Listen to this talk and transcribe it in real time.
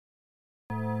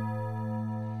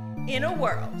In a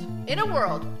world In a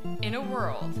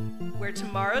world where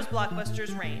tomorrow's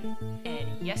blockbusters reign, and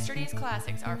yesterday's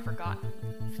classics are forgotten,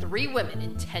 3 women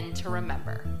intend to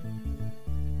remember.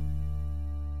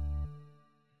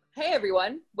 Hey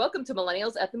everyone, welcome to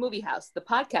Millennials at the Movie House, the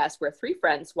podcast where 3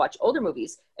 friends watch older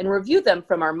movies and review them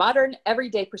from our modern,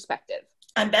 everyday perspective.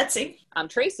 I'm Betsy. I'm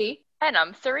Tracy. And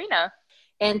I'm Serena.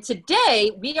 And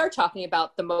today we are talking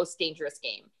about The Most Dangerous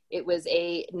Game. It was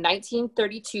a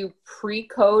 1932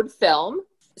 pre-code film,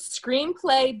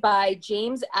 screenplay by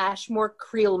James Ashmore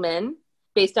Creelman,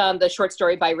 based on the short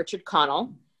story by Richard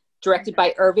Connell, directed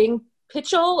by Irving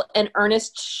Pitchell and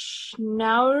Ernest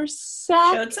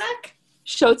Schoedsack?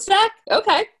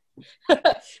 Okay.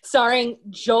 Starring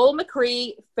Joel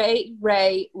McCrea, Fay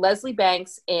Wray, Leslie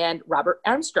Banks, and Robert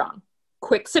Armstrong.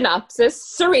 Quick synopsis.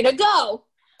 Serena, go!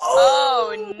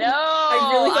 Oh no! I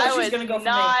really thought she was going to go for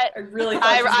me. I really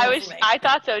thought she was going to go for me. I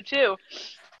thought so too.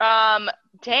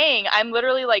 Dang, I'm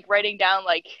literally like writing down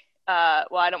like,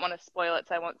 well, I don't want to spoil it,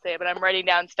 so I won't say it, but I'm writing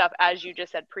down stuff as you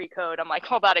just said pre-code. I'm like,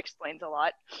 oh, that explains a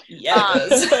lot. Yeah, it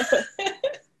does.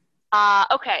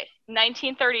 Okay,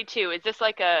 1932. Is this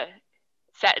like a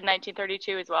set in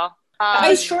 1932 as well?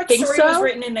 My short story was so?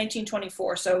 written in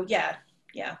 1924, so yeah,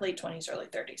 late 20s, early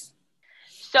 30s.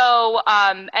 So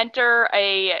enter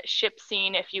a ship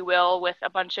scene, if you will, with a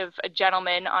bunch of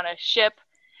gentlemen on a ship.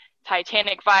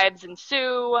 Titanic vibes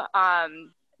ensue.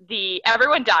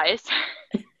 Everyone dies.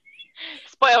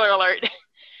 Spoiler alert.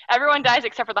 Everyone dies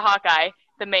except for the Hawkeye,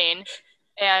 the main.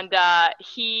 And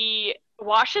he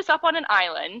washes up on an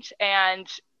island and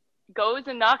goes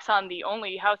and knocks on the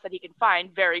only house that he can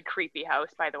find. Very creepy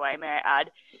house, by the way, may I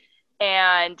add.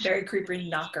 And very creepy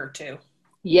knocker, too.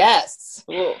 Yes.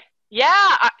 Ooh.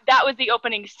 Yeah, that was the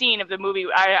opening scene of the movie.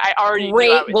 I already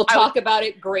great. We'll talk about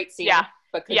it. Great scene. Yeah,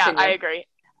 but yeah, I agree.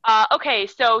 Okay,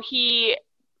 so he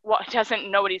doesn't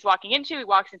know what he's walking into. He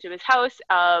walks into his house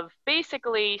of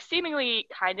basically seemingly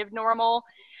kind of normal,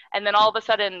 and then all of a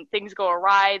sudden things go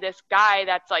awry. This guy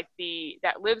that's like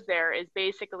that lives there is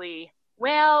basically,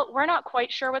 well, we're not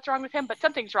quite sure what's wrong with him, but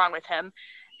something's wrong with him.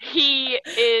 He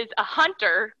is a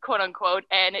hunter, quote unquote,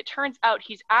 and it turns out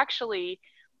he's actually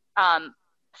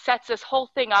sets this whole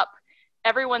thing up.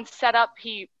 Everyone's set up.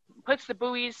 He puts the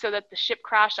buoys so that the ship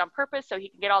crashed on purpose so he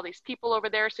can get all these people over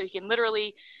there so he can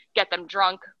literally get them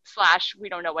drunk / we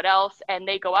don't know what else. And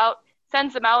they go out,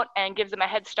 sends them out, and gives them a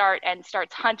head start and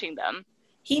starts hunting them.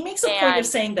 He makes a point of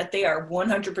saying that they are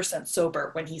 100%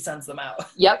 sober when he sends them out.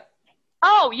 Yep.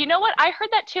 Oh, you know what? I heard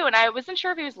that too, and I wasn't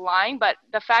sure if he was lying, but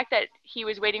the fact that he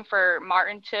was waiting for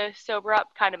Martin to sober up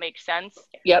kind of makes sense.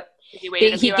 Yep. He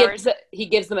waited a few hours. He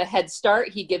gives them a head start.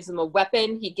 He gives them a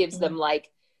weapon. He gives them like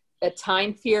a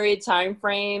time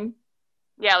frame.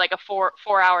 Yeah, like a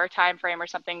 4-hour time frame or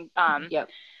something. Yep.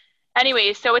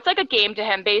 Anyway, so it's like a game to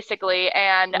him basically,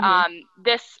 and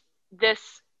this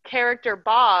character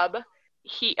Bob,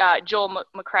 he Joel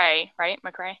McCrea, right?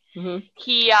 McCrea. Mm-hmm.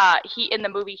 He in the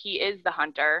movie he is the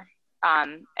hunter.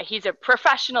 He's a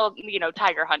professional,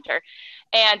 tiger hunter,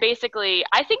 and basically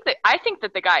I think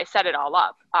that the guy set it all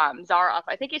up. Zaroff,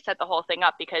 I think he set the whole thing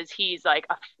up because he's like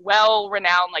a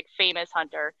well-renowned, like famous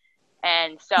hunter,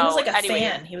 and so he was like a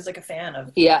fan. He was like a fan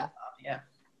of yeah.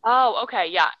 Oh, okay,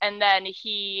 yeah, and then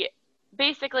he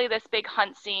basically this big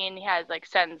hunt scene. He has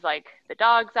sends the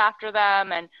dogs after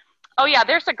them and. Oh yeah,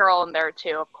 there's a girl in there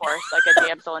too, of course, like a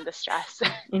damsel in distress.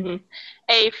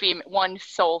 Mm-hmm. One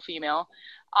sole female,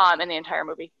 in the entire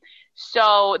movie.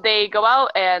 So they go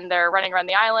out and they're running around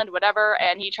the island, whatever,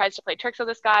 and he tries to play tricks with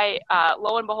this guy.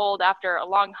 Lo and behold, after a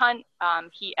long hunt,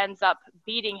 he ends up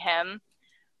beating him,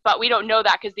 but we don't know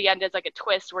that because the end is like a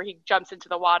twist where he jumps into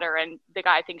the water and the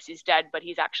guy thinks he's dead, but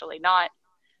he's actually not.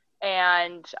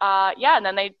 And and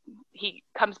then he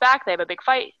comes back, they have a big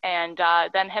fight, and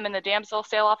then him and the damsel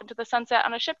sail off into the sunset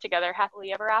on a ship together,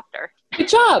 happily ever after. Good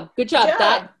job.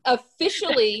 That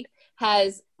officially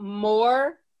has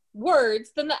more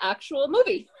words than the actual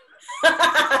movie.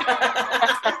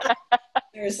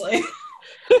 Seriously.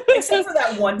 Except for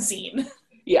that one scene.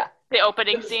 Yeah. The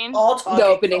opening scene? All talking the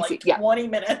opening for scene, 20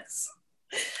 minutes.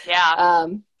 Yeah.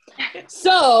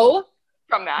 So...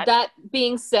 From that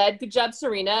being said, good job,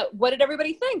 Serena. What did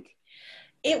everybody think?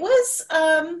 It was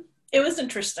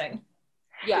interesting.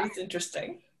 Yeah, it's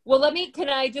interesting. Well, can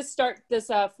I just start this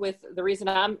off with the reason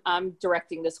I'm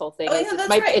directing this whole thing? Oh, yeah, that's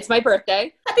right. It's my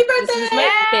birthday. Happy birthday!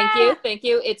 Thank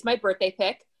you. It's my birthday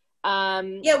pick.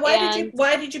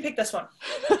 Why did you pick this one?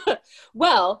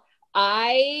 Well,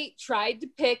 I tried to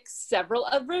pick several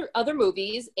other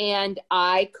movies, and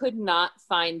I could not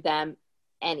find them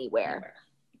anywhere.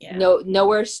 Yeah.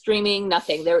 Nowhere streaming,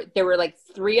 nothing. There were like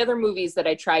 3 other movies that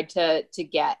I tried to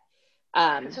get.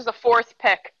 This was a fourth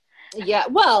pick. Yeah,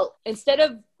 well, instead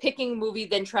of picking a movie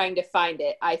then trying to find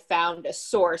it, I found a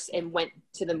source and went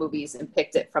to the movies and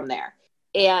picked it from there.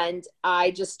 And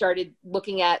I just started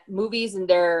looking at movies and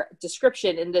their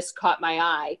description, and this caught my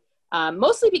eye.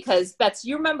 Mostly because, Bets,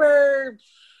 you remember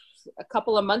a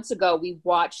couple of months ago we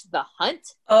watched The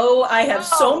Hunt? Oh, I have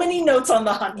so many notes on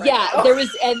The Hunt right now. There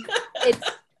was, and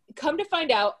it's come to find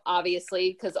out,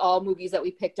 obviously, because all movies that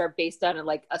we picked are based on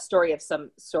like a story of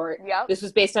some sort. Yep. This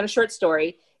was based on a short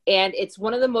story. And it's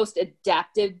one of the most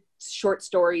adapted short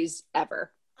stories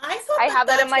ever. I have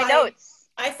that in my notes.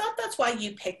 I thought that's why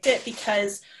you picked it,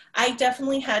 because I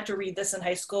definitely had to read this in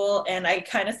high school, and I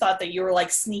kind of thought that you were like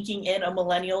sneaking in a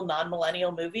millennial,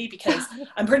 non-millennial movie, because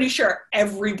I'm pretty sure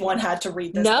everyone had to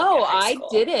read this. No, I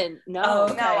didn't. No, oh,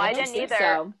 okay. No, I didn't either.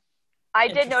 So. I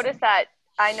did notice that.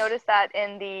 I noticed that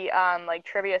in the like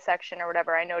trivia section or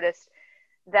whatever. I noticed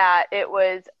that it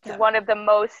was one of the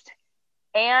most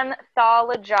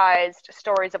anthologized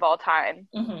stories of all time.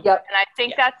 Mm-hmm. Yep. And I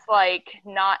think that's like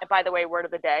not, by the way, word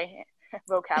of the day,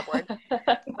 vocab word.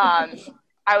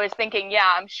 I was thinking,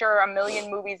 I'm sure a million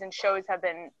movies and shows have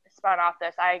been spun off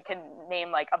this. I can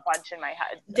name like a bunch in my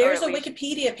head. There's a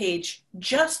Wikipedia page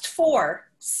just for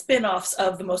spin-offs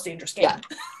of The Most Dangerous Game.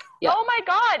 Yeah. Oh my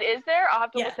God, is there? I'll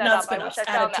have to look that not up. spin-offs, I wish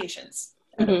I found adaptations.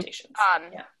 Mm-hmm. Adaptations.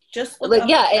 Just like,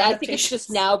 I think it's just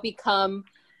now become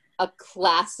a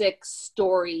classic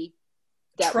story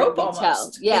that trope we almost.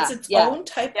 Tell. Yeah, it's its own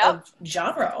type of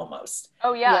genre almost.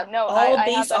 Oh yeah, no, all I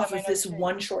based off of this too.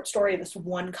 one short story, this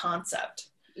one concept.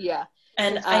 Yeah,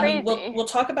 and I mean, we'll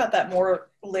talk about that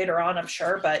more later on, I'm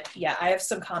sure. But yeah, I have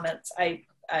some comments. I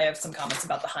have some comments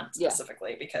about The Hunt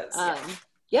specifically because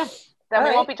Then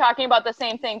we won't be talking about the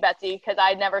same thing, Betsy, because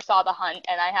I never saw The Hunt,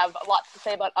 and I have lots to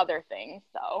say about other things.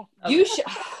 So you should.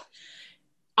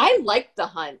 I liked The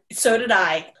Hunt. So did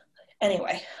I.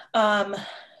 Anyway, I'm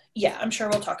sure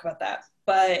we'll talk about that.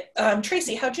 But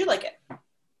Tracy, how'd you like it?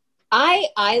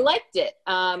 I liked it.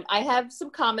 I have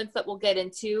some comments that we'll get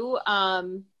into.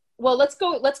 Well, let's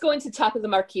go into top of the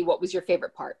marquee. What was your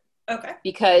favorite part? Okay.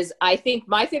 Because I think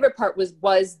my favorite part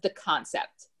was the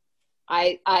concept.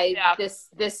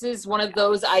 This is one of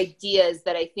those ideas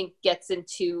that I think gets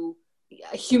into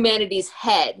humanity's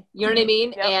head. You know what I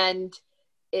mean? Yep.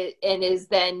 And is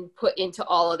then put into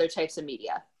all other types of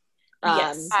media.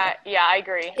 Yes. I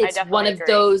agree. It's one of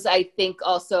those, I think,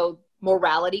 also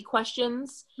morality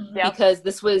questions, because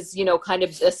this was, kind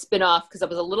of a spin-off, because I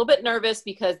was a little bit nervous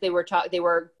because they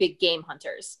were big game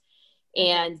hunters,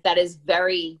 and that is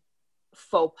very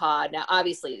faux pas. Now,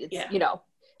 obviously, it's,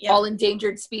 all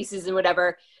endangered species and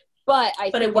whatever, but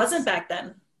it wasn't back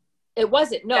then. It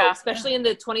wasn't, no, especially in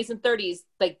the 20s and 30s,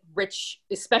 like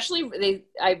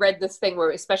I read this thing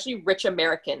where especially rich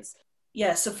Americans.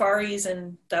 Yeah, safaris,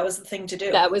 and that was the thing to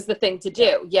do. That was the thing to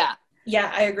do, yeah. Yeah,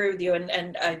 I agree with you,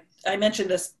 and I mentioned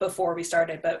this before we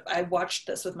started, but I watched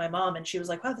this with my mom, and she was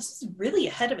like, wow, this is really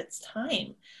ahead of its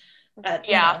time.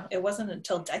 It wasn't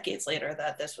until decades later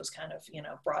that this was kind of,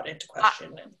 brought into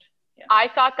question. I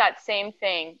thought that same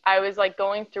thing. I was like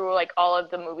going through like all of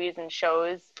the movies and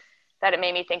shows that it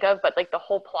made me think of, but like the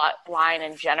whole plot line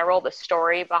in general, the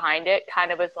story behind it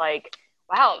kind of was like,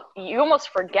 wow, you almost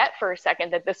forget for a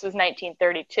second that this was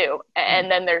 1932.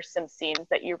 And then there's some scenes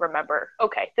that you remember,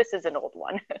 okay, this is an old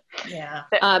one. Yeah.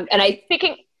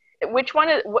 Which one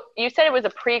you said it was a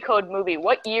pre-code movie.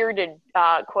 What year did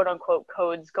quote unquote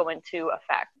codes go into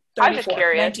effect? I was just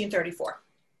curious. 1934.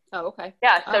 Oh, okay.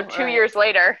 Yeah, so 2 years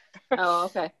later. Oh,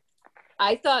 okay.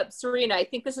 I thought, Serena, I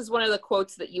think this is one of the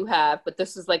quotes that you have, but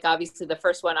this is like obviously the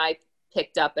first one I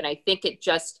picked up, and I think it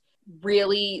just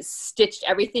really stitched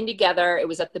everything together. It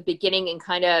was at the beginning and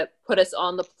kind of put us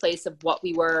on the place of what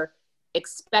we were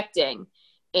expecting.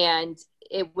 And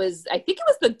it was, I think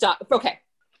it was okay,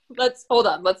 let's hold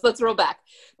on. Let's roll back.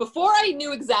 Before I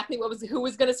knew exactly who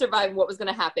was going to survive and what was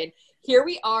going to happen, here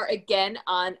we are again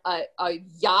on a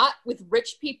yacht with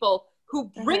rich people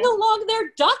who bring along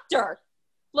their doctor.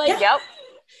 Like,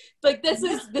 like this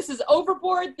is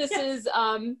Overboard. This is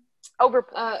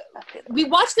we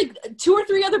watched like 2 or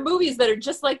 3 other movies that are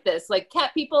just like this. Like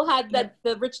Cat People had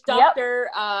the rich doctor.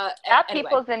 Cat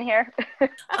People's in here.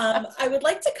 I would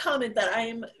like to comment that I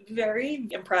am very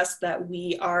impressed that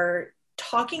we are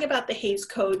talking about the Hays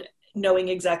Code, knowing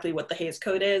exactly what the Hays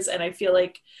Code is, and I feel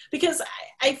like because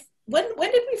when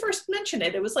did we first mention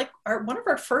it? It was like one of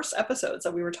our first episodes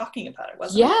that we were talking about it,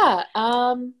 wasn't it? Yeah.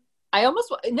 I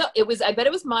bet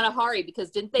it was Manahari, because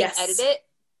didn't they edit it?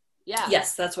 Yeah.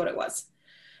 Yes, that's what it was.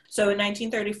 So in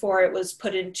 1934, it was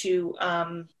put into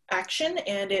action,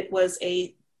 and it was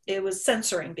a it was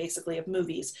censoring basically of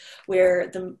movies, where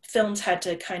the films had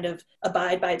to kind of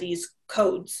abide by these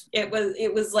codes. It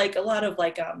was like a lot of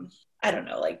like I don't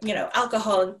know, like, you know,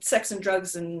 alcohol and sex and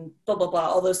drugs and blah blah blah,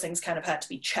 all those things kind of had to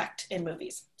be checked in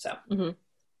movies. So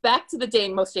back to the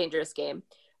Most Dangerous Game.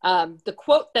 The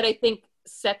quote that I think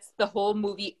sets the whole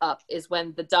movie up is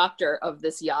when the doctor of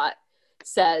this yacht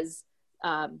says,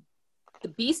 the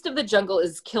beast of the jungle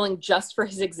is killing just for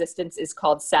his existence is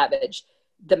called savage.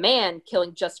 The man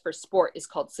killing just for sport is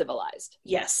called civilized.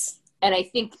 Yes. And I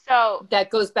think So that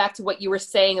goes back to what you were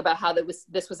saying about how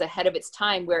this was ahead of its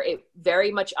time, where it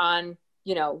very much on,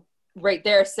 you know, right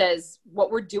there says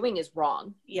what we're doing is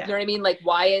wrong. Yeah. You know what I mean? Like,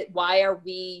 why are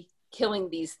we killing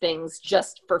these things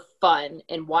just for fun?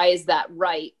 And why is that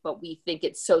right? But we think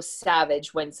it's so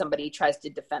savage when somebody tries to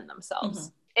defend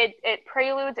themselves. it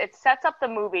preludes, it sets up the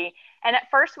movie. And at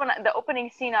first, when the opening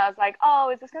scene, I was like,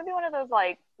 oh, is this going to be one of those,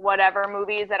 like, whatever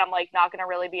movies that I'm, like, not going to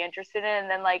really be interested in? And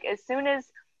then, like, as soon as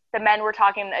the men were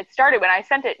talking, it started when I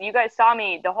sent it. You guys saw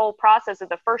me, the whole process of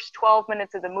the first 12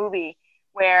 minutes of the movie,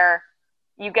 where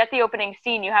you get the opening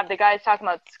scene, you have the guys talking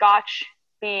about scotch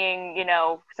being, you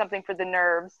know, something for the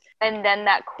nerves. And then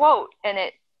that quote, and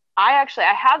I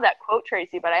have that quote,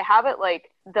 Tracy, but I have it,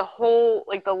 like, the whole,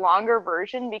 like, the longer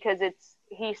version, because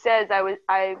he says, I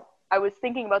was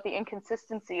thinking about the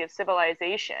inconsistency of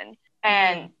civilization.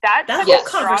 And that whole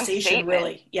conversation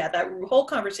really, that whole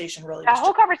conversation really. That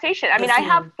whole conversation. I mean, I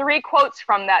have 3 quotes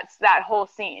from that whole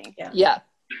scene. Yeah.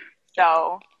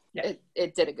 So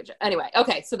it did a good job. Anyway,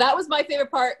 okay, so that was my favorite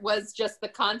part, was just the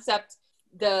concept,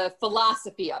 the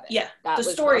philosophy of it. Yeah, the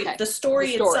story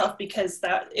itself, because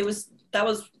that was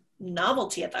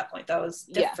novelty at that point. That was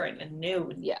different and new.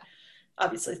 And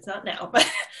obviously it's not now, but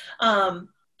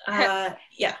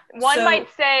One might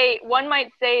say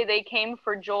they came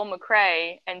for Joel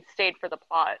McCrea and stayed for the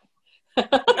plot.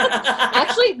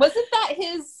 Actually, wasn't that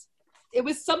it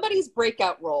was somebody's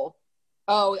breakout role.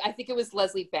 Oh, I think it was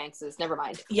Leslie Banks's. Never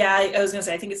mind. Yeah, I was gonna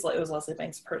say, I think it was Leslie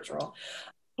Banks' Kurt's role.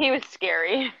 He was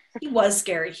scary. He was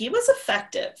scary. He was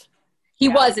effective. He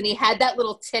was, and he had that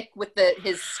little tick with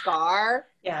his scar.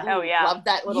 Yeah. Oh yeah. Love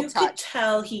that little touch. You could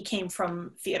tell he came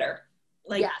from theater.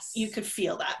 Like, yes. You could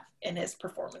feel that in his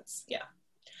performance. Yeah.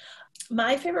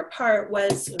 My favorite part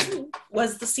was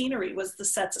the scenery, was the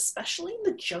sets, especially in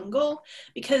the jungle,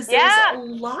 because there's a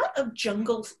lot of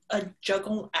jungle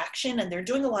action, and they're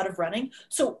doing a lot of running.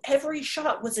 So every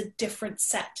shot was a different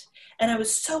set. And I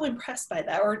was so impressed by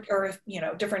that, or you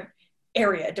know, different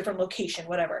area, different location,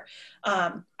 whatever.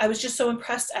 I was just so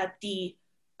impressed at the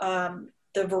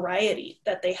variety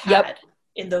that they had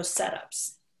in those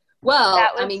setups.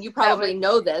 Well, I mean, you probably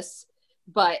know this,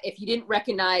 but if you didn't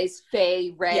recognize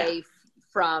Fay Wray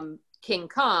from King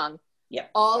Kong,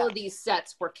 all of these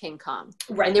sets were King Kong.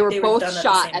 Right. And they were both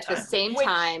shot at the same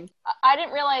time. I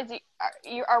didn't realize,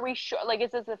 are we sure, like, is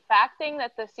this a fact thing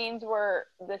that the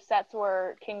sets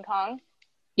were King Kong?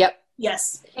 Yep.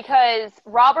 Yes. Because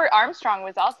Robert Armstrong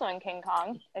was also in King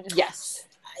Kong. Yes.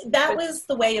 That was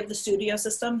the way of the studio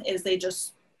system, is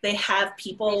they have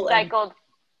people. Recycled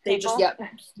people.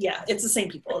 It's the same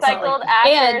people. Recycled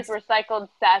actors, recycled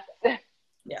sets.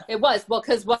 Yeah, it was. Well,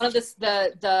 because one of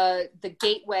the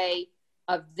gateway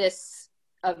of this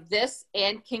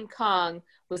and King Kong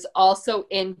was also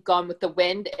in Gone with the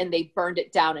Wind, and they burned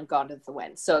it down in Gone with the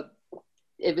Wind. So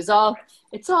it's all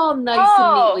nice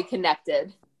and neatly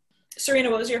connected.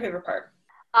 Serena, what was your favorite part?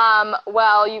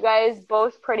 Well, you guys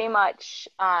both pretty much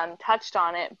touched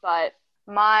on it, but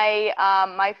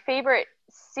my favorite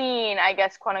scene, I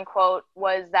guess, quote unquote,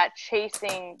 was that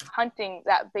hunting,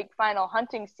 that big final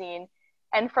hunting scene.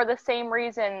 And for the same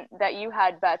reason that you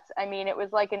had, Bets, I mean, it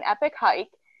was like an epic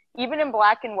hike. Even in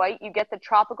black and white, you get the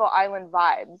tropical island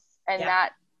vibes, and that,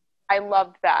 I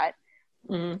loved that.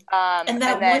 And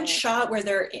then, one shot where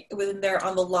they're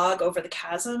on the log over the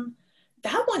chasm,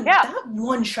 that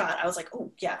one shot, I was like,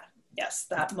 oh yeah, yes,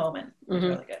 that moment was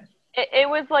really good. It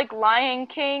was like Lion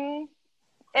King,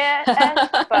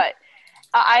 but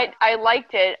I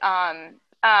liked it. And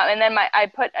then I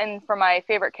put in for my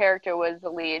favorite character was the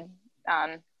lead.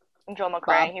 Joel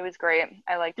McCrea. Bob. He was great.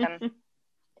 I liked him.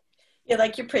 You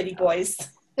like your pretty boys.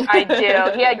 I do.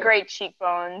 He had great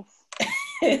cheekbones.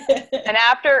 and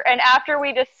after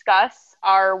we discuss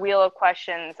our wheel of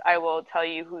questions, I will tell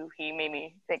you who he made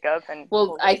me think of. And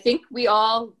I think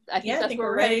that's where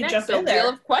we're ready to jump in there.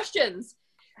 Wheel of questions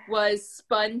was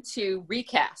spun to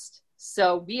recast.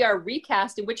 So we are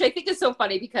recasting, which I think is so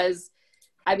funny because,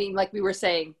 I mean, like we were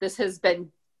saying, this has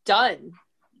been done.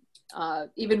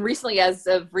 Even recently, as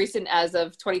of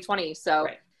 2020. So,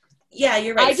 yeah,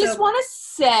 you're right. I just want to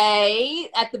say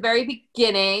at the very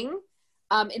beginning,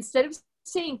 instead of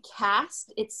saying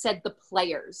cast, it said the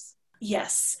players.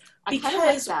 Yes, I kind of like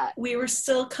because that. we were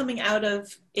still coming out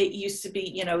of, it used to be,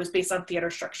 you know, it was based on theater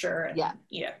structure. And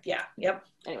yep.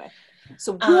 Anyway,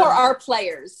 so who are our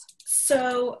players?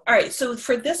 So, all right. So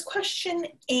for this question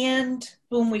and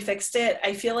when we fixed it,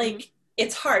 I feel like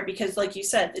it's hard because, like you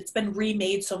said, it's been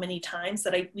remade so many times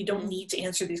that we don't need to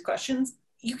answer these questions.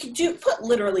 You can put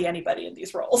literally anybody in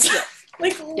these roles,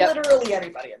 literally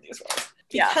anybody in these roles.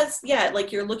 Because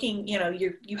like you're looking, you know,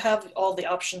 you have all the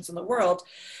options in the world.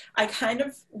 I kind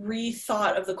of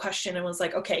rethought of the question and was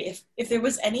like, okay, if there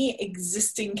was any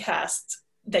existing cast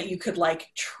that you could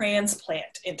like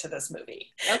transplant into this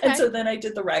movie. Okay. And so then I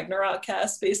did the Ragnarok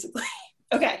cast basically.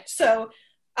 Okay. So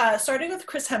starting with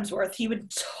Chris Hemsworth, he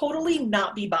would totally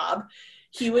not be Bob.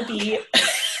 He would be...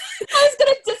 I was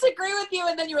going to disagree with you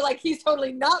and then you were like, he's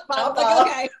totally not Bob. Like,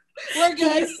 okay, we're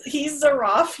good. He's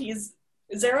Zaroff. He's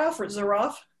Zaroff or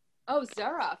Zaroff. Oh,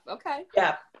 Zaroff. Okay.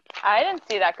 Yeah. I didn't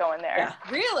see that going there. Yeah.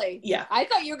 Really? Yeah. I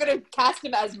thought you were going to cast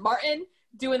him as Martin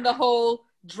doing the whole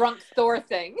drunk Thor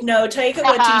thing. No, Taika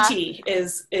Waititi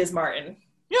is Martin.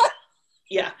 Yeah.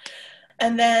 Yeah.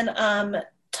 And then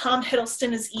Tom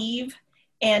Hiddleston is Eve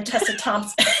and Tessa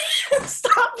Thompson.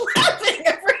 Stop laughing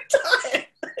every time.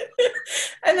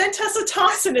 And then Tessa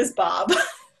Thompson is Bob.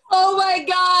 Oh my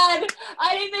God.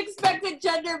 I didn't expect a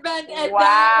gender bend and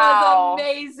that was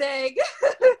amazing.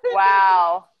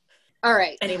 Wow. All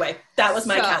right. Anyway, that was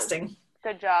my casting.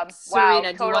 Good job.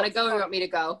 Serena, do you want to go or you want me to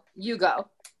go? You go.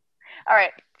 All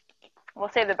right. We'll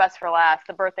save the best for last,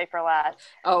 the birthday for last.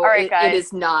 Oh, all right, guys. It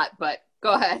is not, but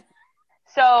go ahead.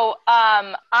 So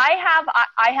I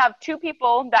have two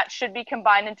people that should be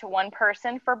combined into one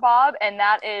person for Bob, and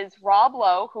that is Rob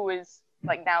Lowe, who is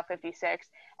like now 56,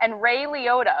 and Ray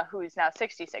Liotta, who is now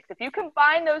 66. If you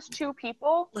combine those two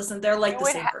people... Listen, they're like the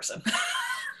same person.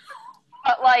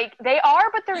 But like they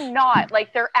are, but they're not.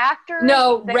 Like they're actors.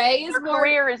 No, Ray is more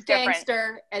career is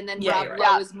gangster, and then Rob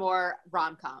Lowe is more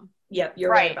rom-com. Yep, you're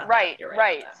right.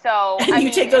 Right. So and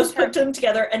you take those, put them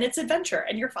together, and it's adventure,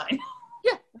 and you're fine.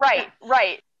 Yeah.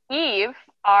 Right. Eve,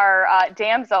 our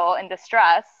damsel in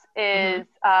distress, is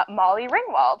Molly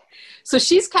Ringwald. So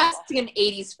she's casting an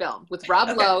 80s film with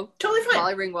Rob Lowe. Totally fine.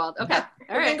 Molly Ringwald. Okay. Yeah.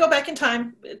 We're going to go back in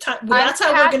time. That's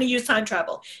how we're going to use time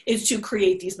travel, is to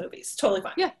create these movies. Totally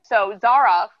fine. Yeah. So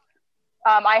Zara,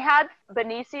 I had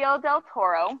Benicio del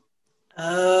Toro.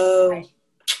 Oh.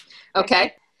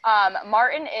 Okay.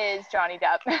 Martin is Johnny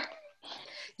Depp.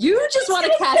 You just want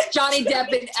to cast Johnny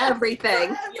Depp in everything.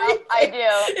 Yep, I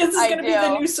do. This is going to be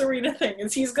the new Serena thing.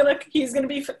 Is he's gonna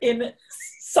be in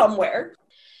somewhere.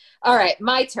 All right,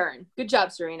 my turn. Good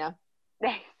job, Serena.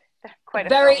 Quite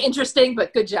very interesting,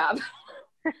 but good job.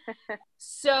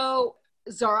 So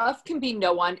Zaroff can be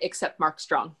no one except Mark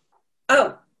Strong.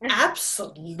 Oh,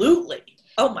 absolutely.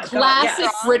 Oh my God.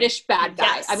 Classic British bad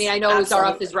guy. Yes, I mean, I know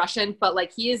Zaroff is Russian, but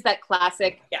like he is that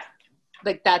classic. Yeah.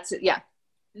 Like that's it. Yeah.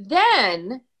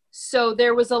 Then, so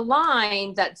there was a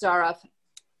line that Zaroff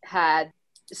had.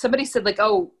 Somebody said like,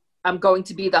 oh, I'm going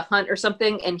to be the hunt or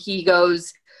something. And he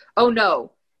goes, oh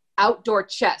no, outdoor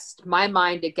chess, my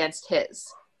mind against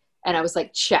his. And I was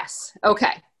like, chess.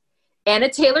 Okay. Anna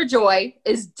Taylor-Joy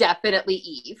is definitely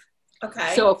Eve.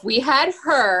 Okay. So if we had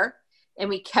her and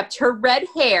we kept her red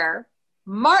hair,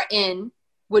 Martin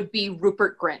would be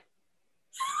Rupert Grint.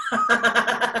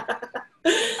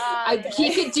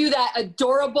 He could do that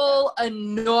adorable,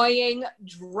 annoying,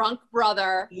 drunk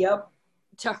brother. Yep.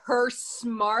 To her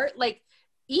smart, like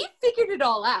Eve figured it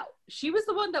all out. She was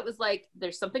the one that was like,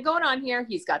 there's something going on here.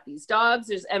 He's got these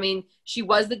dogs. She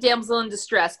was the damsel in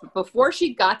distress, but before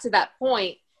she got to that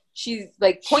point, she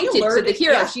like pointed to the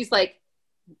hero. Yeah. She's like,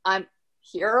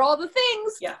 here are all the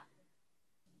things. Yeah.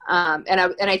 And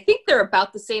I think they're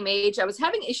about the same age. I was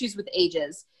having issues with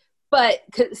ages, but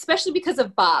especially because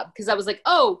of Bob, because I was like,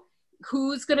 oh,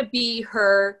 who's going to be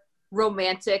her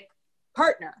romantic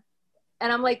partner?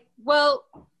 And I'm like, well,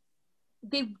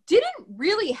 they didn't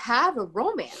really have a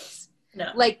romance.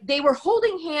 No. Like they were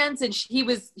holding hands and he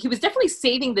was definitely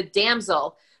saving the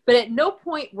damsel, but at no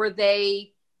point were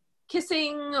they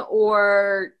kissing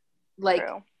or like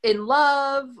in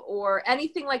love or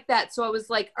anything like that. So I was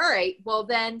like, all right, well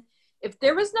then if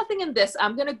there was nothing in this,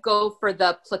 I'm going to go for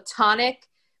the platonic,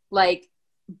 like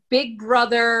big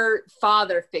brother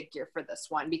father figure for this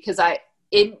one, because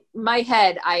in my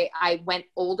head, I went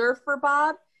older for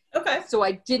Bob. Okay. So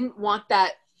I didn't want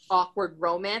that awkward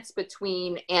romance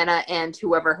between Anna and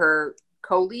whoever her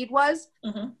co-lead was.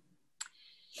 Mm-hmm.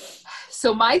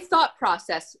 So my thought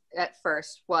process at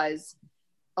first was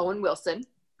Owen Wilson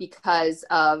because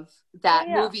of that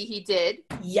movie he did.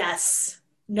 Yes.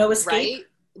 No Escape. Right?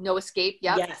 No Escape.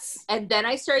 Yep. Yes. And then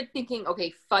I started thinking,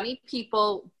 okay, funny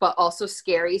people, but also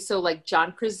scary. So like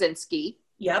John Krasinski.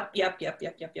 Yep.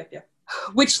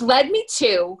 Which led me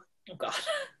to Oh God.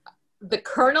 the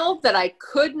kernel that I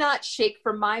could not shake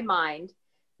from my mind,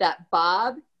 that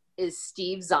Bob is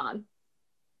Steve Zahn.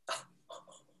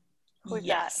 Who's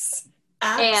yes.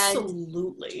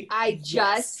 Absolutely. I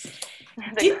just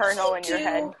the kernel in your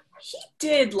head. He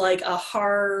did like a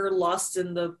horror Lost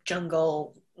in the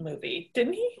Jungle movie,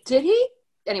 didn't he? Did he?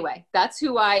 Anyway, that's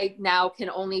who I now can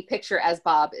only picture as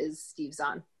Bob is Steve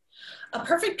Zahn. A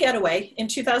Perfect Getaway in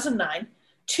 2009.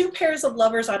 Two pairs of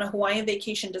lovers on a Hawaiian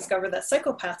vacation discover that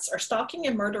psychopaths are stalking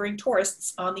and murdering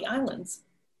tourists on the islands.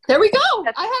 There we go.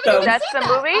 That's, I haven't even seen that.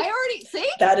 Movie? I already see.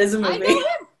 That is a movie. I know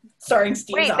him. Starring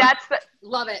Steve Wait, Zahn. that's the.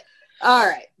 Love it. All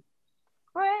right.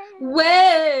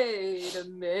 Wait a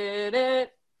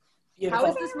minute. Beautiful. How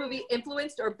has this movie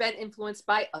influenced or been influenced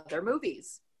by other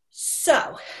movies?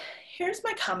 So, here's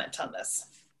my comment on this.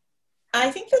 I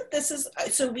think that this is,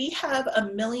 so we have a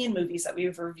million movies that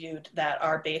we've reviewed that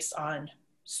are based on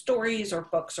stories or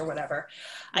books or whatever.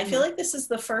 I feel like this is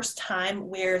the first time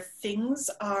where things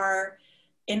are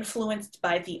influenced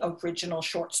by the original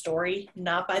short story,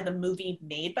 not by the movie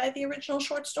made by the original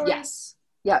short story. Yes.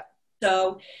 Yep.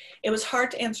 So it was hard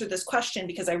to answer this question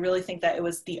because I really think that it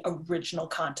was the original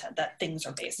content that things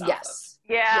are based off of.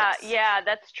 Yeah,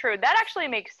 that's true. That actually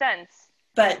makes sense.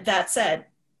 But that said,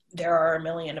 there are a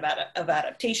million of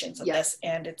adaptations of this,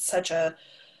 and it's such a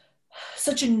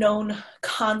known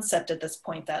concept at this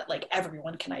point that like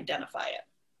everyone can identify it.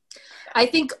 I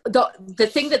think the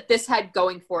thing that this had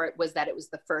going for it was that it was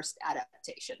the first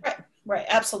adaptation. Right,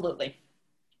 absolutely.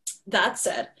 That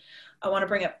said, I want to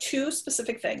bring up two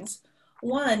specific things.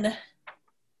 One,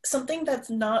 something that's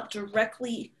not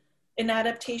directly an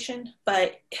adaptation,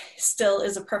 but still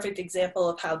is a perfect example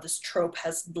of how this trope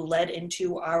has bled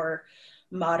into our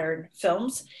modern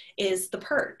films, is The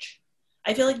Purge.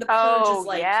 I feel like The Purge is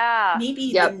like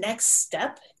maybe the next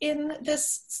step in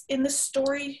this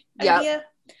story idea.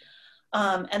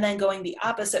 And then going the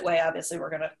opposite way, obviously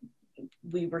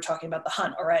we were talking about The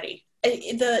Hunt already.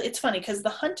 It's funny because The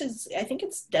Hunt is, I think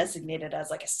it's designated as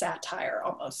like a satire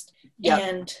almost.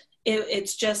 And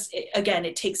it's just, again,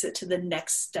 it takes it to the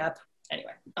next step.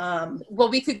 Anyway. Well,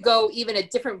 we could go even a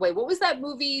different way. What was that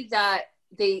movie that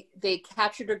they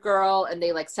captured a girl and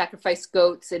they like sacrificed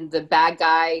goats and the bad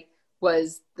guy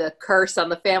was the curse on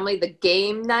the family, The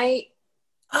Game Night?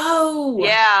 Oh,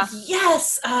 yeah.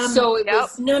 Yes. So it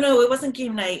was... No, it wasn't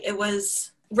Game Night. It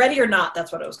was Ready or Not.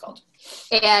 That's what it was called.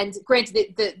 And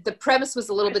granted, the premise was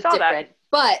a little bit different,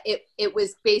 but it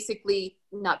was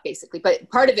but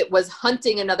part of it was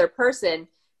hunting another person,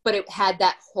 but it had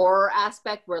that horror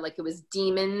aspect where like it was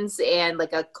demons and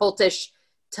like a cultish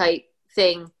type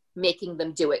thing making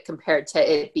them do it compared to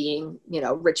it being,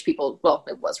 rich people. Well,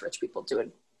 it was rich people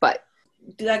doing, but.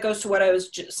 That goes to what I was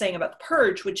just saying about The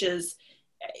Purge, which is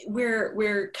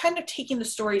we're kind of taking the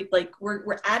story, like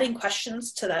we're adding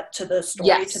questions to the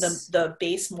story, to the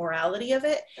base morality of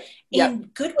it in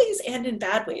good ways and in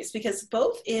bad ways, because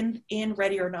both in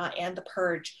Ready or Not and The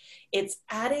Purge, it's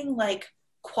adding like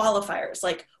qualifiers,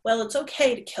 like, well, it's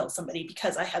okay to kill somebody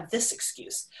because I have this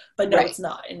excuse, but no, it's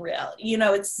not in reality.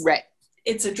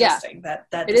 It's interesting that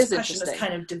this question has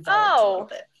kind of developed a little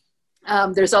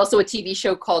bit. There's also a TV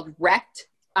show called Wrecked.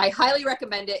 I highly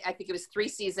recommend it. I think it was 3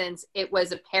 seasons. It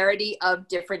was a parody of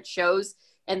different shows.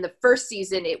 And the first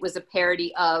season, it was a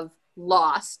parody of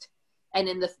Lost. And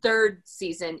in the third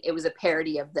season, it was a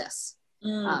parody of this.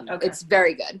 It's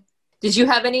very good. Did you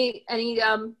have any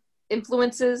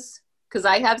influences? Because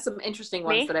I have some interesting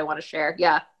ones that I want to share.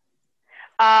 Yeah.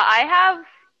 I have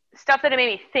stuff that it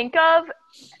made me think of,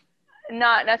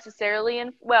 not necessarily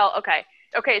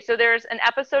Okay, so there's an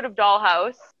episode of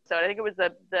Dollhouse. So I think it was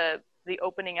the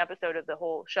opening episode of the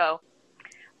whole show.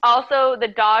 Also, the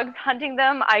dogs hunting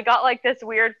them, I got like this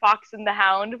weird Fox and the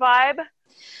Hound vibe.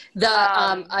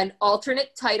 An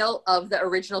alternate title of the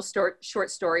original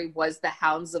short story was The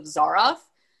Hounds of Zaroff,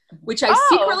 which I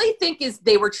secretly think is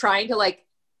they were trying to like,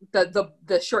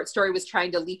 the short story was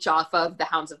trying to leech off of The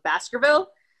Hounds of Baskerville.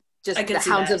 Just The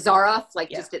Hounds of Zaroff,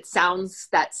 just it sounds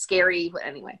that scary. But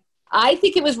anyway, I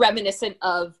think it was reminiscent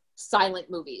of silent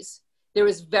movies. There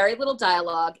was very little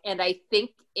dialogue, and I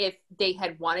think if they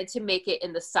had wanted to make it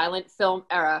in the silent film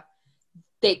era,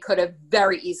 they could have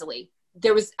very easily.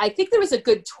 I think there was a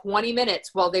good 20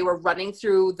 minutes while they were running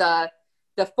through the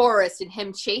forest and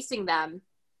him chasing them,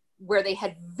 where they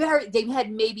had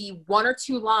maybe 1 or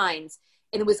 2 lines,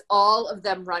 and it was all of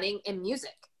them running in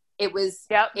music. It was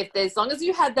as long as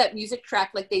you had that music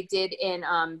track like they did in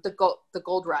the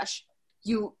Gold Rush,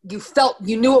 you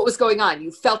knew what was going on.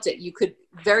 You felt it. You could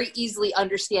very easily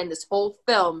understand this whole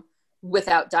film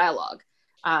without dialogue.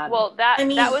 Well, that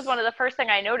was one of the first thing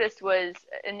I noticed was,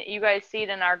 and you guys see it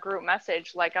in our group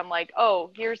message, like, I'm like,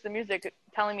 oh, here's the music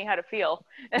telling me how to feel.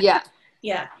 Yeah.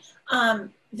 Yeah.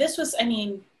 This was, I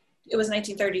mean, it was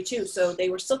 1932, so they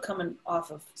were still coming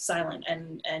off of silent,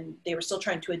 and they were still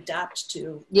trying to adapt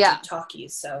to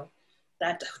talkies. So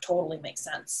that totally makes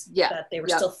sense. Yeah. That they were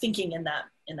still thinking in that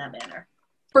manner.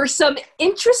 For some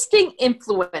interesting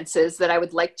influences that I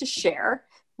would like to share,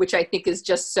 which I think is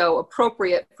just so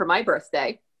appropriate for my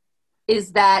birthday,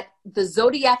 is that the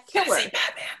Zodiac Killer.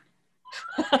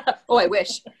 Batman. Oh, I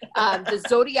wish. The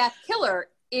Zodiac Killer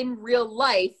in real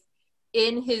life,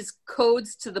 in his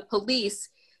codes to the police,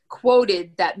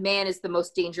 quoted that man is the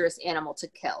most dangerous animal to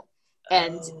kill.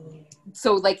 And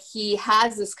so like he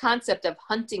has this concept of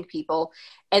hunting people.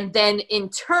 And then in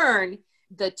turn,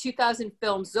 the 2000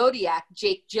 film Zodiac,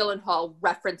 Jake Gyllenhaal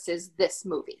references this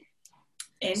movie.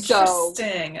 Interesting. So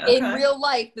okay. in real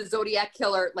life, the Zodiac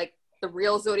Killer, like the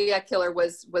real Zodiac Killer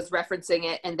was referencing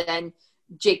it. And then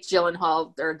Jake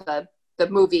Gyllenhaal, or the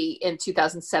movie in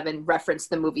 2007, referenced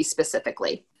the movie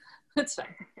specifically. That's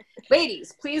fine.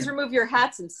 Ladies, please remove your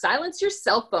hats and silence your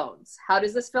cell phones. How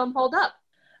does this film hold up?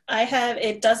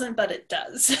 It doesn't, but it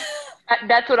does.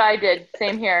 That's what I did.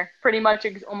 Same here. Pretty much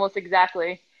almost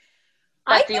exactly.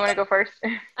 Beth, do you want to go first?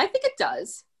 I think it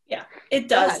does. Yeah, it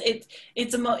does.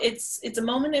 It's a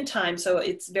moment in time, so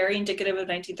it's very indicative of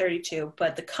 1932,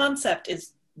 but the concept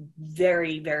is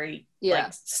very, very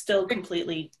like still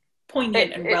completely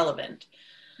poignant and relevant.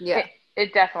 Yeah.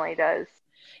 It definitely does.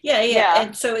 Yeah.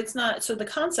 And so it's not, so the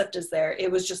concept is there.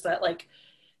 It was just that, like,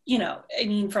 you know, I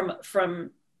mean, from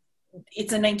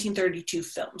it's a 1932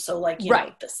 film. So like, you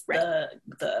know,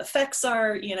 the effects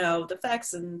are, you know, the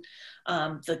effects, and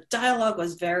the dialogue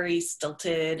was very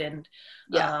stilted, and,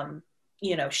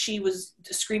 you know, she was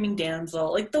the screaming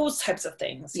damsel, like those types of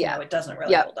things, you know, it doesn't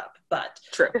really hold up, but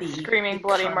the screaming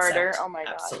bloody concept, murder. Oh my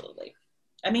God. Absolutely.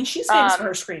 I mean, she's famous for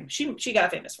her scream. She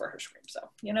got famous for her scream. So,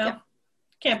 you know,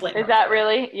 can't blame her. Is that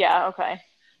really? Yeah. Okay.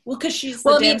 Well, because she's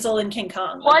the damsel in King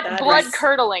Kong. Blood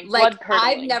curdling. Like,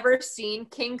 I've never seen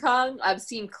King Kong. I've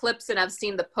seen clips and I've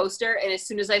seen the poster. And as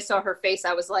soon as I saw her face,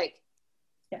 I was like,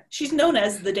 yeah, she's known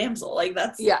as the damsel. Like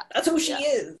that's who she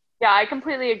is. Yeah, I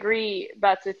completely agree,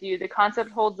 Beth, with you. The concept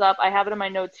holds up. I have it in my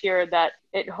notes here that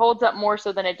it holds up more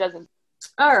so than it doesn't.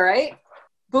 All right.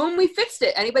 Boom, we fixed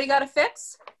it. Anybody got a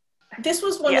fix? This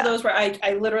was one of those where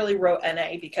I literally wrote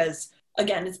NA because,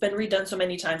 again, it's been redone so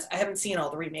many times. I haven't seen all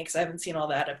the remakes. I haven't seen all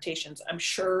the adaptations. I'm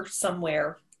sure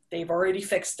somewhere they've already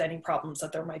fixed any problems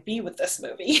that there might be with this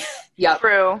movie. Yeah.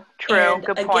 True. And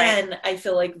good point. Again, I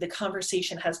feel like the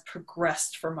conversation has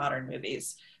progressed for modern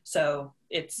movies. So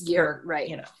you're right.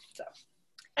 You know, so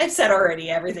I've said already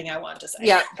everything I want to say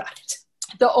about it.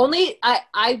 The only,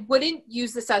 I wouldn't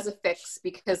use this as a fix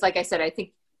because, like I said, I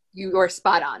think you are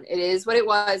spot on. It is what it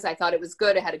was. I thought it was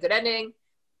good. It had a good ending.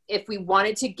 If we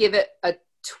wanted to give it a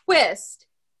twist,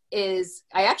 I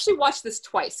actually watched this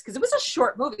twice because it was a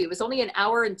short movie. It was only an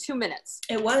hour and 2 minutes.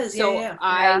 It was, so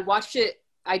I watched it.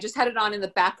 I just had it on in the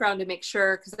background to make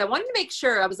sure, because I wanted to make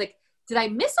sure. I was like, did I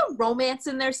miss a romance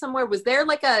in there somewhere? Was there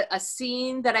like a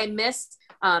scene that I missed?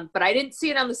 But I didn't see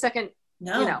it on the second.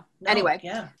 No. Anyway,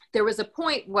 there was a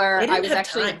point where I was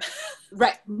actually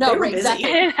right. No, right, exactly.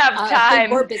 They didn't have time.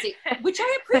 They were busy, which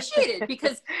I appreciated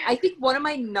because I think one of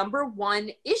my number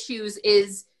one issues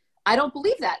is I don't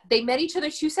believe that they met each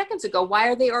other 2 seconds ago. Why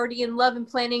are they already in love and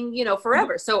planning, you know,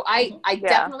 forever? So I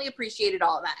definitely appreciated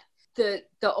all of that.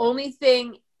 The only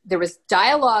thing, there was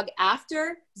dialogue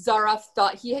after Zara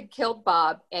thought he had killed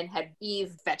Bob and had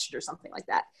Eve fetched or something like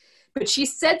that. But she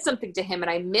said something to him and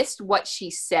I missed what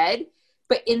she said.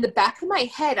 But in the back of my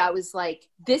head, I was like,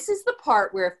 this is the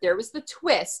part where if there was the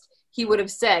twist, he would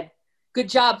have said, good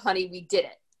job, honey, we did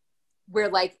it. Where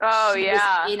like, she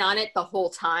was in on it the whole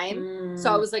time.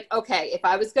 So I was like, okay, if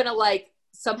I was going to like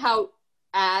somehow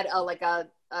add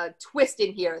a twist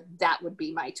in here, that would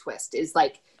be my twist, is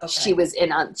like, she was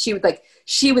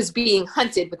she was being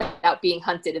hunted without being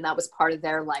hunted. And that was part of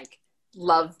their like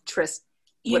love tryst.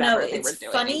 You know, it's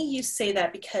funny you say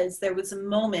that because there was a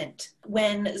moment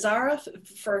when Zara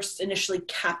first initially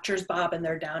captures Bob and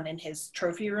they're down in his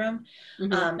trophy room.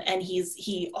 And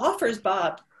he offers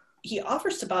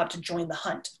to Bob to join the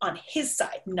hunt on his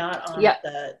side, not on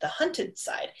the hunted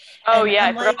side. Oh, and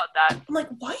I forgot about that. I'm like,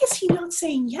 why is he not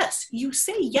saying yes? You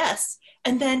say yes,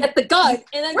 and then get the gun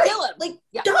and then kill him. Like,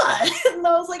 duh. And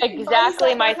I was like,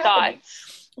 exactly my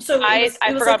thoughts. So I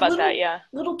forgot about that.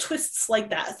 Little twists like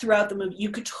that throughout the movie. You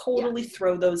could totally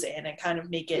throw those in and kind of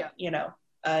make it, you know,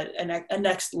 a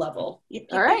next level.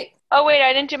 All right. Oh wait,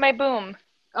 I didn't do my boom.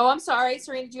 Oh, I'm sorry.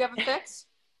 Serena, do you have a fix?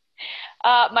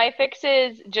 My fix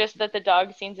is just that the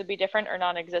dog scenes would be different or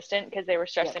non-existent because they were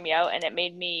stressing me out, and it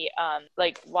made me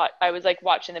I was like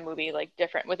watching the movie like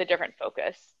different with a different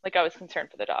focus. Like I was concerned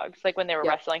for the dogs, like when they were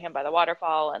wrestling him by the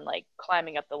waterfall and like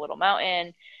climbing up the little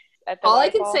mountain. All I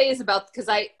can say is about, because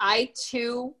I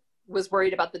too was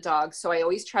worried about the dogs, so I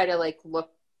always try to like look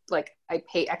like I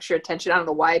pay extra attention. I don't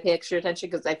know why I pay extra attention,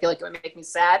 because I feel like it would make me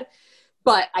sad,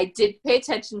 but I did pay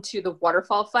attention to the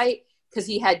waterfall fight because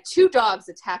he had two dogs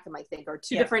attack him, I think, or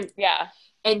two different. Yeah.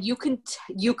 And you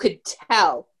could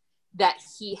tell that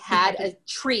he had a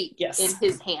treat in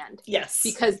his hand. Yes.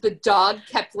 Because the dog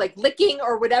kept like licking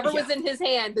or whatever was in his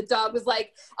hand. The dog was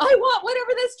like, I want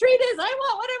whatever this treat is. I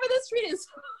want whatever this treat is.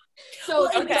 So,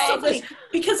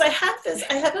 because I have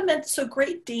a so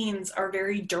Great Danes are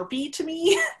very derpy to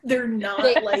me. They're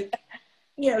not like,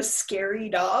 scary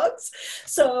dogs.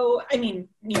 So, I mean,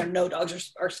 no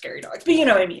dogs are scary dogs, but you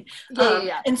know what I mean?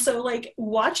 Yeah. And so like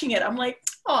watching it, I'm like,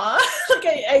 aw, like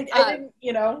I didn't,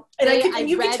 and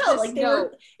you could tell like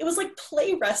it was like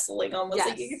play wrestling almost.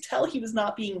 Like you could tell he was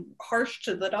not being harsh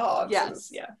to the dogs.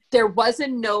 Yes. There was a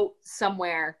note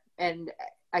somewhere, and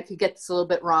I could get this a little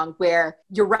bit wrong, where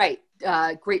you're right.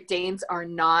 Great Danes are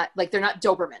not like, they're not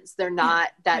Dobermans. They're not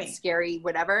that scary,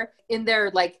 whatever. In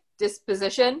their like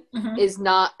disposition is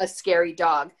not a scary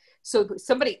dog. So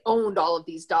somebody owned all of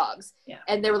these dogs,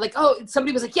 and they were like, oh,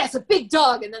 somebody was like, yes, a big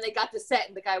dog. And then they got to set,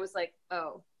 and the guy was like,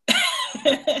 oh,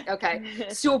 okay.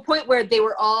 To a point where they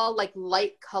were all like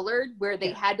light colored, where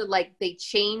they had to like, they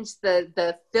changed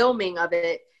the filming of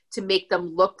it to make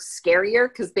them look scarier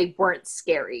because they weren't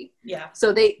scary. Yeah.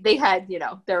 So they had,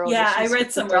 their own. Yeah, I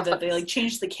read somewhere that they like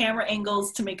changed the camera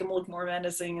angles to make them look more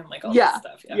menacing and like all that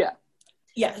stuff.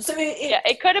 Yeah. So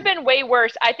it could have been way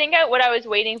worse. I think what I was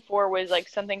waiting for was like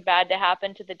something bad to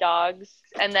happen to the dogs,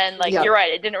 and then like you're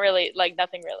right, it didn't really, like,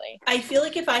 nothing really. I feel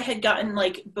like if I had gotten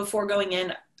like before going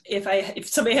in, if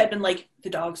somebody had been like, the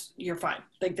dogs, you're fine,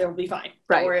 like they'll be fine,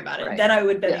 don't worry about it, then I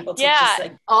would have been able to just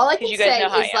like, all I can say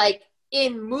is like,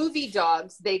 in movie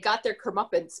dogs, they got their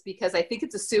comeuppance because I think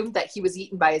it's assumed that he was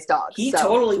eaten by his dogs. He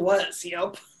totally was.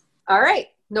 Yep. All right.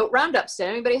 Note roundups. Does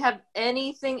anybody have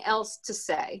anything else to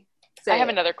say? I have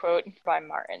another quote by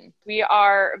Martin. We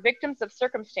are victims of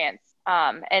circumstance.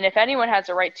 And if anyone has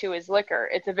a right to his liquor,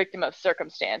 it's a victim of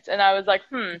circumstance. And I was like,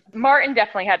 Martin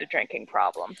definitely had a drinking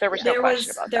problem. There was no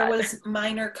question about that. There was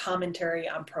minor commentary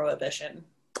on prohibition.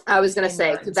 I was going to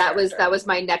say, that was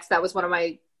my next, that was one of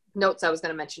my notes I was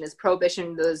going to mention, is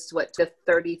prohibition was to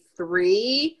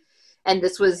 33, and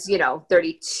this was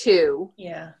 32.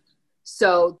 Yeah.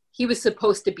 So he was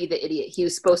supposed to be the idiot. He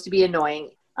was supposed to be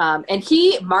annoying. And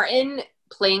Martin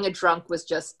playing a drunk was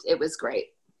it was great.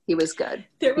 He was good.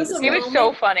 He was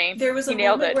so funny. There was a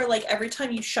moment where like every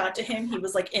time you shot to him, he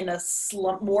was like in a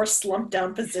more slumped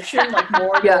down position, like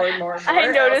more and more.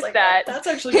 I noticed that. That's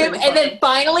actually him. Really and funny. Then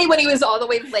finally, when he was all the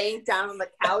way laying down on the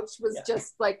couch, was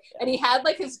just like, and he had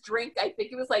like his drink. I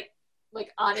think it was like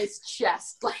on his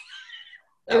chest. Like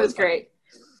it was great.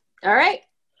 All right,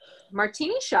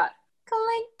 martini shot.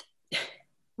 Clink.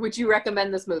 Would you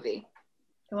recommend this movie?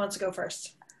 Who wants to go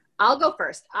first? I'll go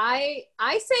first. I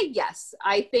say yes.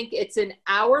 I think it's an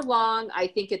hour long. I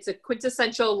think it's a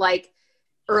quintessential like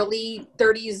early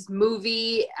 30s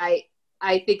movie. I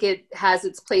think it has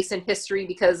its place in history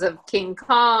because of King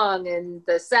Kong and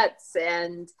the sets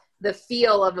and the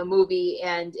feel of a movie,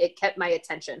 and it kept my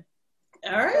attention.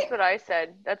 All right. That's what I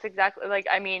said. That's exactly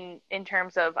in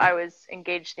terms of I was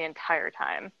engaged the entire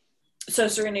time. So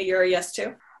Serena, you're a yes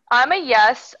too? I'm a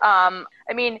yes.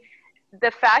 The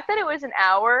fact that it was an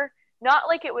hour, not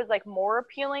like it was like more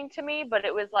appealing to me, but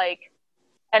it was like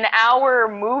an hour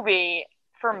movie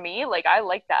for me. Like I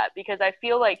like that because I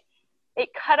feel like it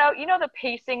cut out, the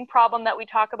pacing problem that we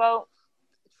talk about.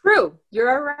 True. You're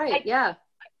all right.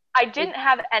 I didn't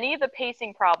have any of the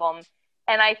pacing problem.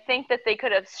 And I think that they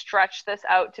could have stretched this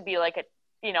out to be like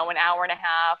an hour and a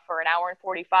half or an hour and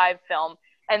 45 film.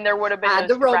 And there would have been add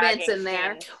the romance in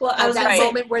there. Scenes. Well, I was that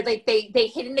moment where they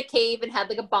hid in a cave and had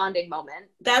like a bonding moment.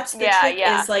 That's the trick.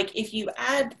 Is like if you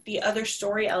add the other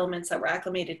story elements that we're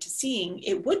acclimated to seeing,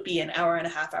 it would be an hour and a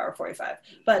half, hour 45.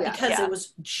 But because it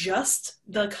was just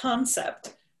the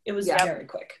concept, it was very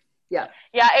quick. Yeah,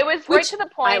 it was right to the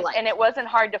point, and it wasn't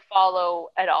hard to follow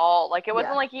at all. Like it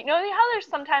wasn't like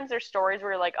how there's stories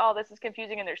where you're like, oh, this is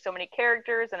confusing, and there's so many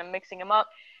characters, and I'm mixing them up.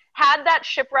 Had that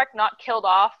shipwreck not killed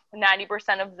off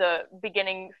 90% of the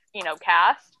beginning,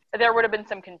 cast, there would have been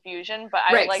some confusion. But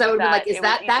I like that. So like, is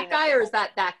that guy or is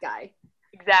that guy?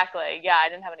 Exactly. Yeah, I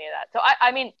didn't have any of that. So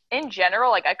I mean, in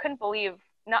general, like I couldn't believe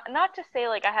not to say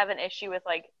like I have an issue with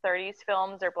like 30s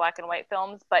films or black and white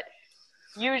films, but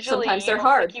usually Sometimes they're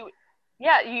hard. Like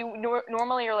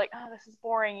normally you're like, oh, this is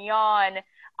boring, yawn.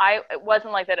 It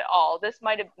wasn't like that at all. This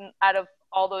might have been, out of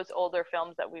all those older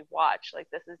films that we've watched, like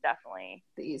this is definitely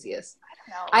the easiest.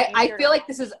 I don't know. I feel like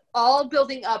this is all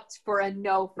building up for a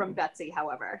no from Betsy,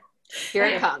 however. Here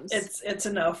it comes. It's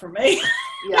a no for me.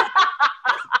 Yeah.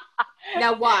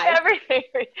 Now why? Everything.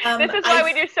 This is why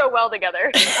we do so well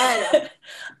together.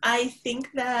 I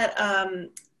think that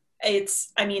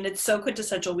it's so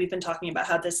quintessential. We've been talking about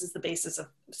how this is the basis of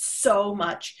so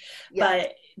much,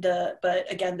 but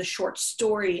again, the short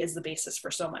story is the basis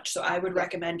for so much. So I would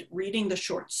recommend reading the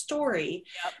short story,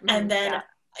 and then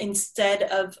instead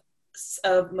of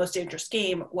Most Dangerous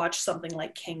Game, watch something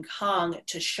like King Kong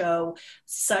to show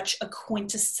such a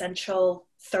quintessential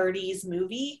 30s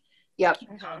movie.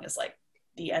 King Kong is like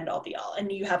the end all be all, and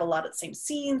you have a lot of the same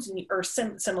scenes or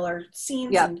similar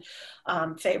scenes, and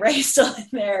Fay Wray still in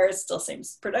there, still same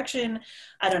production.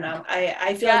 I don't know.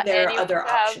 I feel like there are other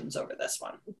options over this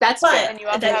one. That's but, and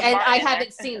I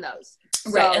haven't seen those.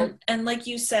 Right, so. and like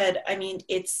you said, I mean,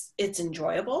 it's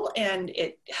enjoyable and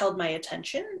it held my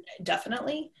attention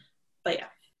definitely. But yeah.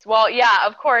 Well, yeah,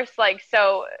 of course. Like,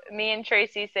 so me and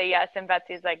Tracy say yes, and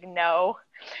Betsy's like no,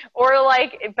 or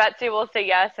like Betsy will say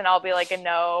yes, and I'll be like a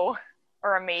no.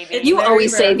 Or a maybe. You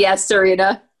always say yes,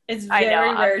 Serena. It's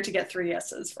very rare to get 3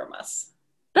 yeses from us.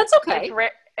 That's okay.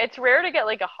 It's rare to get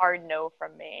like a hard no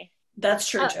from me. That's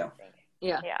true too.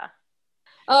 Yeah. Yeah.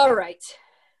 All right.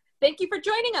 Thank you for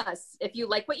joining us. If you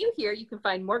like what you hear, you can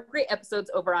find more great episodes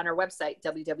over on our website,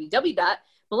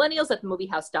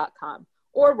 www.millennialsatthemoviehouse.com,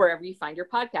 or wherever you find your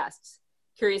podcasts.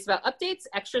 Curious about updates,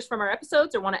 extras from our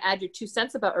episodes, or want to add your 2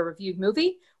 cents about a reviewed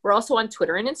movie? We're also on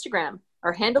Twitter and Instagram.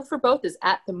 Our handle for both is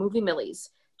 @themoviemillies.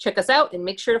 Check us out and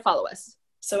make sure to follow us.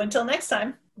 So until next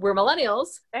time, we're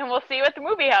millennials. And we'll see you at the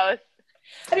movie house.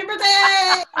 Happy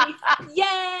birthday!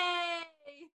 Yay!